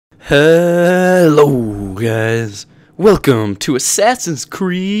Hello guys, welcome to Assassin's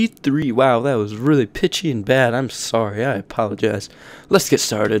Creed 3. Wow, that was really pitchy and bad. I'm sorry, I apologize. Let's get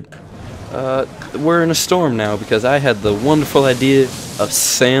started. We're in a storm now because I had the wonderful idea of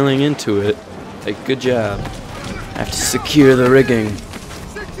sailing into it. Like, good job. I have to secure the rigging.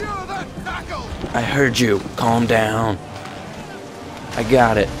 I heard you. Calm down. I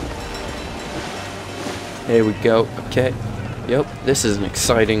got it. There we go. Okay. Yep, this is an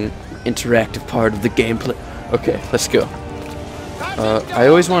exciting, interactive part of the gameplay. Okay, let's go. I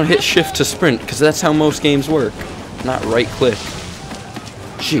always want to hit shift to sprint, because that's how most games work. Not right click.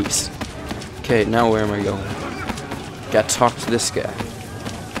 Jeez. Okay, now where am I going? Gotta talk to this guy.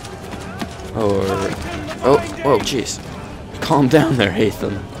 Or... oh, jeez. Calm down there,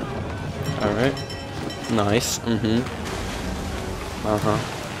 Hathan. Alright. Nice,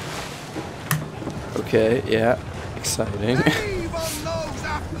 Okay, yeah. Exciting.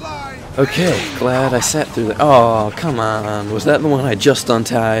 Okay, glad I sat through that. Oh, come on. Was that the one I just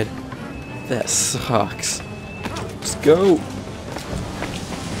untied? That sucks. Let's go.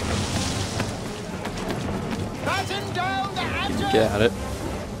 You got it.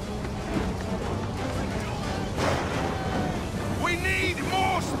 We need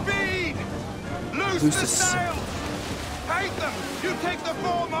more speed. Lose the sail. Take them. You take the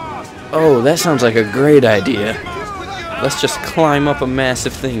foremast. Oh, that sounds like a great idea. Let's just climb up a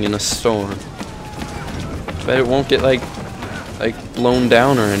massive thing in a storm. Bet it won't get like blown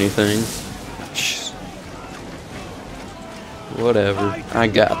down or anything. Whatever. I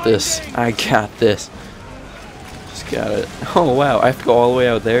got this. I got this. Just got it. Oh wow, I have to go all the way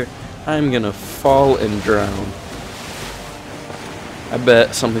out there. I'm gonna fall and drown. I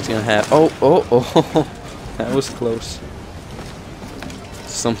bet something's gonna happen. Oh. That was close.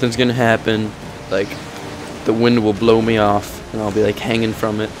 Something's gonna happen. Like, the wind will blow me off, and I'll be like hanging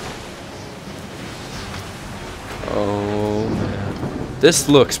from it. Oh man, this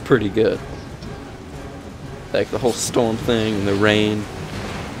looks pretty good. Like the whole storm thing and the rain.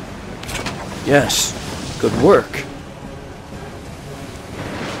 Yes, good work.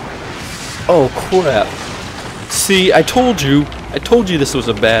 Oh crap! See, I told you this was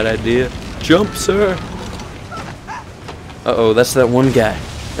a bad idea. Jump, sir. Uh-oh, that's that one guy.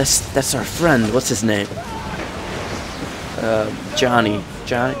 That's our friend. What's his name? Johnny.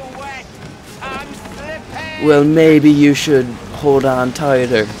 Johnny? Well, maybe you should hold on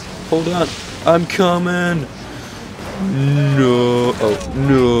tighter. Hold on. I'm coming. No. Oh,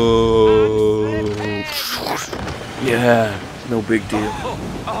 no. Yeah, no big deal.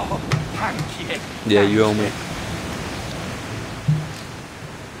 Oh, thank you. Yeah, you owe me.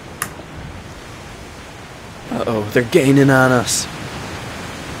 Uh-oh, they're gaining on us.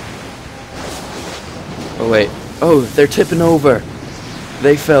 Oh, wait. Oh, they're tipping over.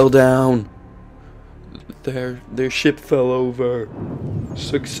 They fell down. Their ship fell over.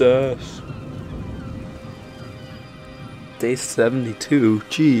 Success. Day 72.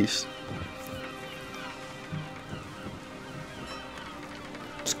 Jeez.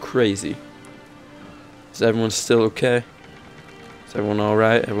 It's crazy. Is everyone still okay? Is everyone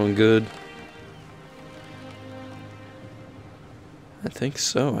alright? Everyone good? I think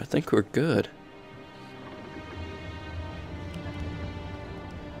so. I think we're good.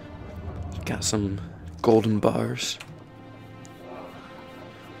 Got some golden bars.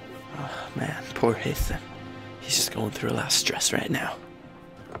 Oh man, poor Hathan. He's just going through a lot of stress right now.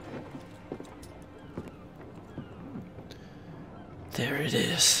 There it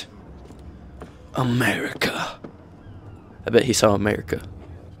is. America. I bet he saw America.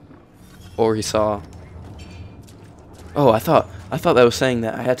 Or he saw... oh, I thought that was saying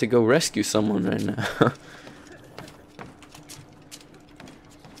that I had to go rescue someone right now.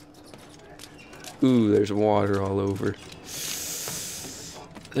 Ooh, there's water all over.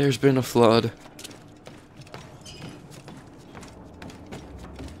 There's been a flood.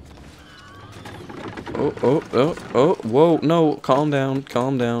 Oh, whoa, no, calm down,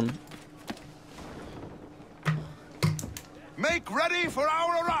 calm down. Make ready for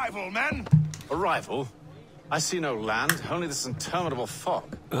our arrival, men. Arrival? I see no land, only this interminable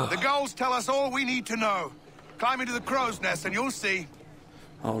fog. The gulls tell us all we need to know. Climb into the crow's nest and you'll see.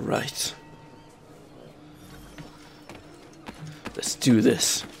 All right. Let's do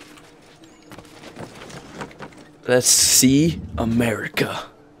this. Let's see America.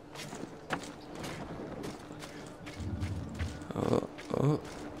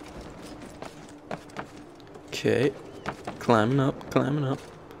 Okay. Climbing up, climbing up.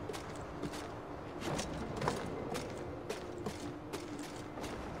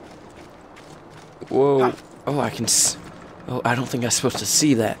 Whoa. Oh, I can Oh, I don't think I'm supposed to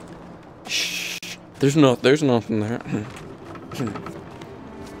see that. Shh. There's nothing there.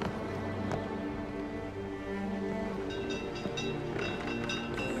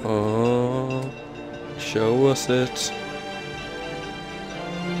 Oh, show us it.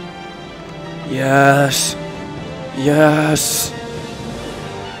 Yes. Yes.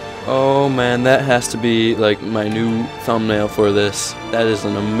 Oh man, that has to be like my new thumbnail for this. That is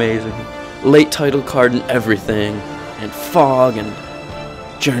an amazing late title card and everything, and fog and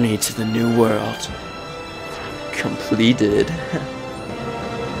journey to the new world completed.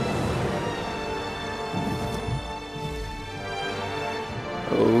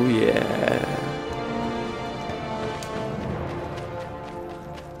 Oh yeah.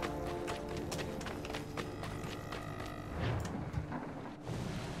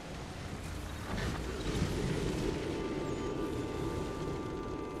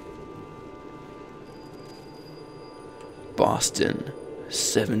 Boston,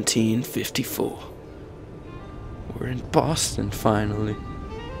 1754. We're in Boston finally.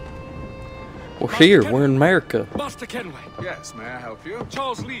 We're here, we're in America. Master Kenway. Yes, may I help you?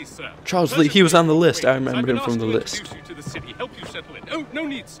 Charles Lee, sir. Charles Lee, he was on the list. I remember him from the list. I've been asked to introduce you to the city, help you settle in. Oh, no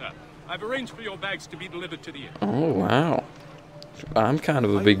need, sir. I've arranged for your bags to be delivered to the inn. Oh, wow. I'm kind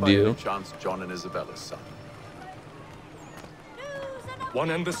of a big deal. Chance John and Isabella's son. One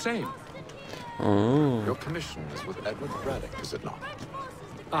and the same. Oh. Your commission is with Edward Braddock, is it not?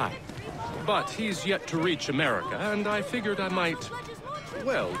 Aye. But he's yet to reach America, and I figured I might...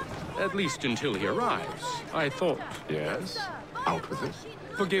 Well, at least until he arrives. I thought... Yes? Out with it.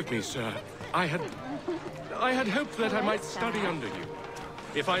 Forgive me, sir. I had hoped that I might study under you.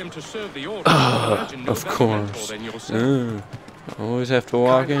 If I am to serve the order, I imagine no Of better mentor course. than yourself. Always have to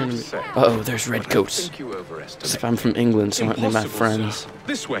walk in. Kindly say, Uh-oh, there's but I redcoats. think you overestimate. As if I'm from England, so aren't they my Impossible, friends? sir.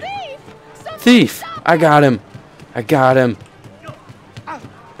 This way. Thief! I got him! I got him!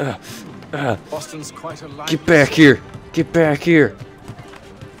 Boston's quite a life. Get back here! Get back here!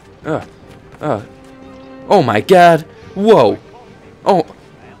 Oh my god! Whoa! Oh!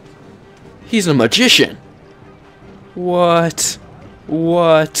 He's a magician! What?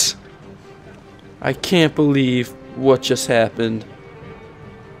 What? I can't believe what just happened.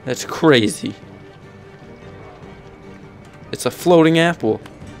 That's crazy. It's a floating apple.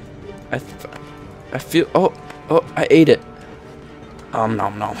 I feel... Oh, I ate it. Nom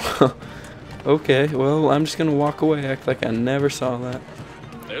nom. Okay, well, I'm just gonna walk away, act like I never saw that.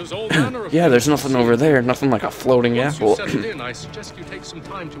 There's all manner of Yeah, there's things to nothing see. over there. Nothing like a floating Once apple. you settle in, I suggest you take some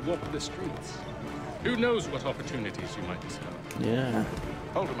time to walk the streets. Who knows what opportunities you might discover. Yeah.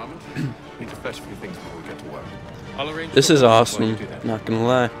 Hold a moment. Need to fetch a few things before we get to work. I'll arrange This for is horses while you awesome. do that. Not gonna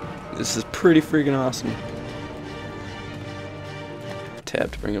lie. This is pretty freaking awesome.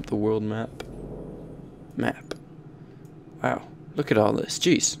 Tab to bring up the world map. Map. Wow. Look at all this.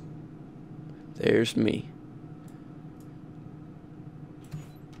 Jeez. There's me.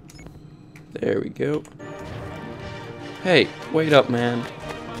 There we go. Hey, wait up, man.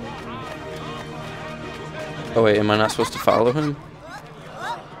 Oh wait, am I not supposed to follow him?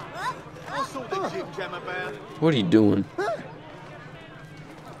 What are you doing?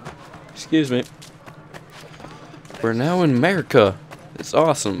 Excuse me. We're now in America. It's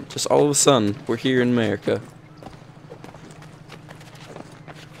awesome. Just all of a sudden, we're here in America.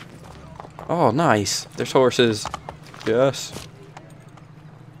 Oh, nice. There's horses. Yes.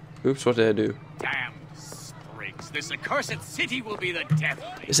 Oops, what did I do? Damn sprigs. This accursed city will be the death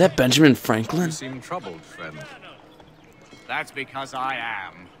of me. Is that Benjamin Franklin? You seem troubled, friend. That's because I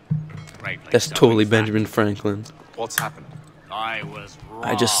am. Greatly That's so, totally in fact. Benjamin Franklin. What's happened? I was wrong.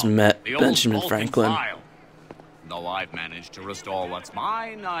 I just met The old Benjamin Vulcan Franklin. file. Though I've managed to restore what's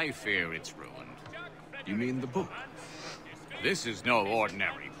mine, I fear it's ruined. You mean the book? This is no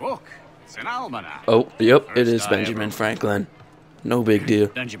ordinary book. It's an almanac. Oh, yep, it First is I Benjamin ever- Franklin. No big deal.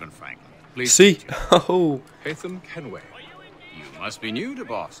 Benjamin Franklin. Please. See? Oh, Hatham Kenway. You must be new to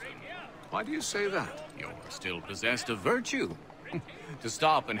Boston. Why do you say that? You're still possessed of virtue. To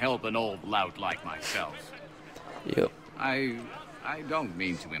stop and help an old lout like myself. yep. I don't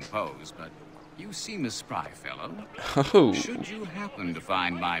mean to impose, but you seem a spry fellow. Oh, Should you happen to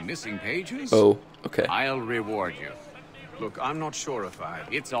find my missing pages, oh, okay. I'll reward you. Look, I'm not sure if I...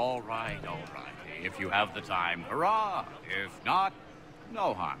 It's all right. If you have the time, hurrah. If not,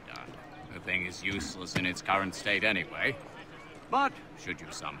 no harm done. The thing is useless in its current state anyway. But should you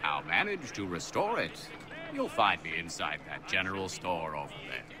somehow manage to restore it, you'll find me inside that general store over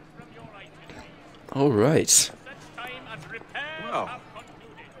there. All right. Well,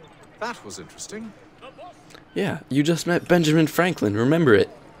 that was interesting. Yeah, you just met Benjamin Franklin. Remember it.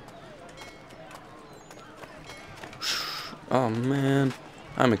 Oh, man.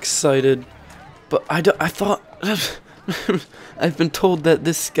 I'm excited. But I thought... I've been told that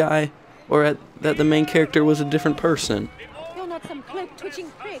this guy, or that the main character was a different person. You're not some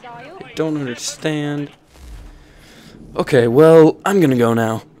cloak-twitching prig, are you? I don't understand. Okay, well, I'm gonna go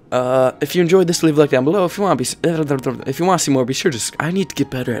now. If you enjoyed this, leave a like down below. If you want to see more, be sure to... I need to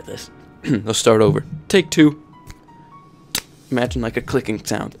get better at this. Let's start over. Take 2. Imagine like a clicking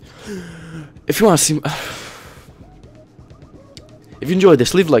sound. If you want to see... If you enjoyed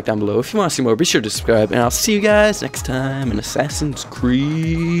this, leave a like down below. If you want to see more, be sure to subscribe. And I'll see you guys next time in Assassin's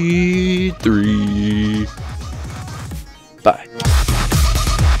Creed 3.